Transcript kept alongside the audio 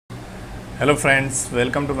Hello friends,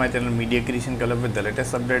 welcome to my channel Media Creation Club with the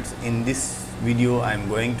latest updates. In this video I am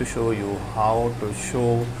going to show you how to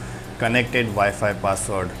show connected Wi-Fi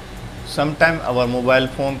password. Sometimes our mobile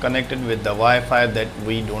phone connected with the Wi-Fi that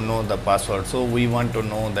we don't know the password, so we want to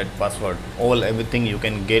know that password. Everything you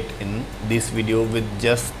can get in this video. With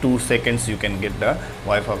just 2 seconds you can get the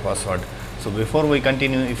Wi-Fi password. So before we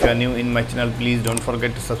continue, if you are new in my channel, please don't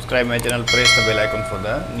forget to subscribe my channel, press the bell icon for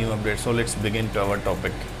the new updates. So let's begin to our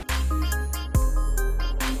topic.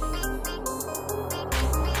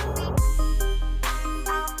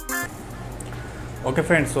 Okay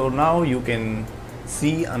friends, so now you can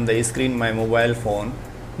see on the screen my mobile phone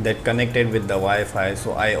that connected with the Wi-Fi.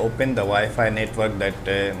 So I open the Wi-Fi network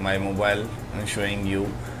that my mobile is showing you.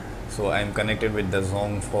 So I am connected with the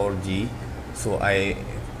zone 4G. So I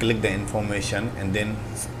click the information and then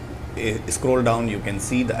scroll down, you can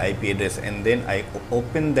see the IP address, and then I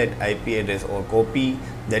open that IP address or copy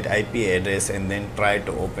that IP address and then try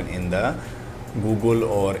to open in the Google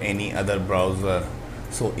or any other browser.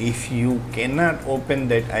 So if you cannot open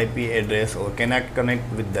that IP address or cannot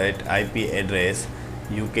connect with that IP address,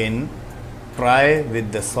 you can try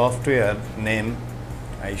with the software name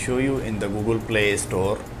I show you in the Google Play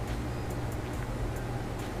Store.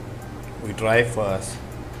 We try first.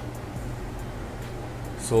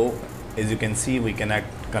 So as you can see, we cannot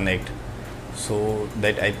connect, so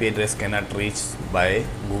that IP address cannot reach by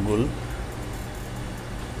Google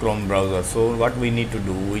Chrome browser. So what we need to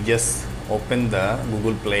do, we just open the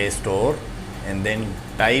Google Play Store and then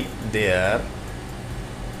type there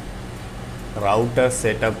router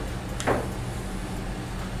setup.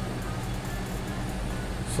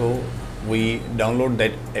 So we download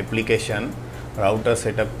that application router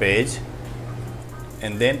setup page,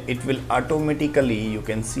 and then it will automatically, you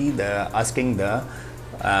can see the asking the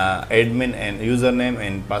admin and username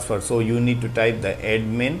and password. So you need to type the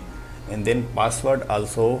admin and then password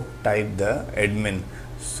also type the admin,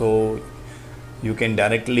 so you can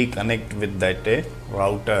directly connect with that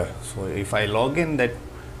router. So if I log in that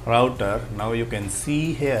router, now you can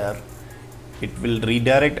see here it will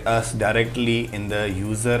redirect us directly in the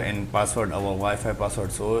user and password, our Wi-Fi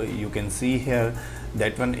password. So you can see here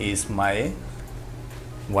that one is my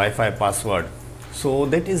Wi-Fi password. So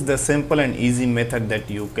that is the simple and easy method that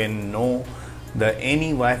you can know the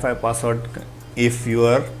any Wi-Fi password if you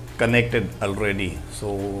are connected already.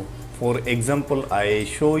 So for example, I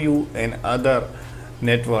show you another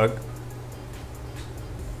network.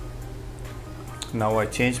 Now I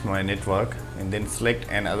change my network and then select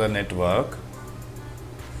another network.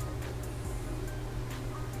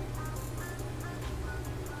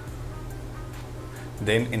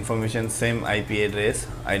 Then information same IP address,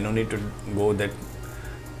 I no need to go that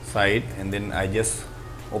side, and then I just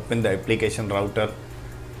open the application router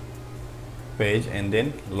page and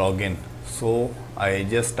then login. So I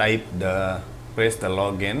just press the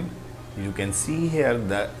login. You can see here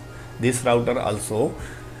that this router also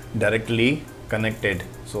directly connected.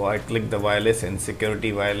 So I click the wireless and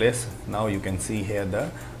security wireless. Now you can see here the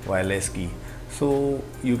wireless key. So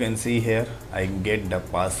you can see here I get the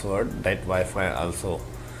password that Wi-Fi also.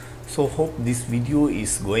 So hope this video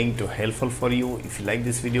is going to helpful for you. If you like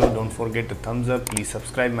this video, don't forget to thumbs up. Please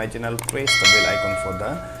subscribe my channel, press the bell icon for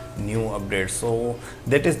the new updates. So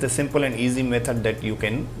that is the simple and easy method that you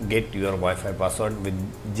can get your Wi-Fi password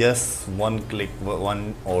with just one click,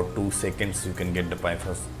 1 or 2 seconds. You can get the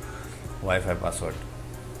Wi-Fi password.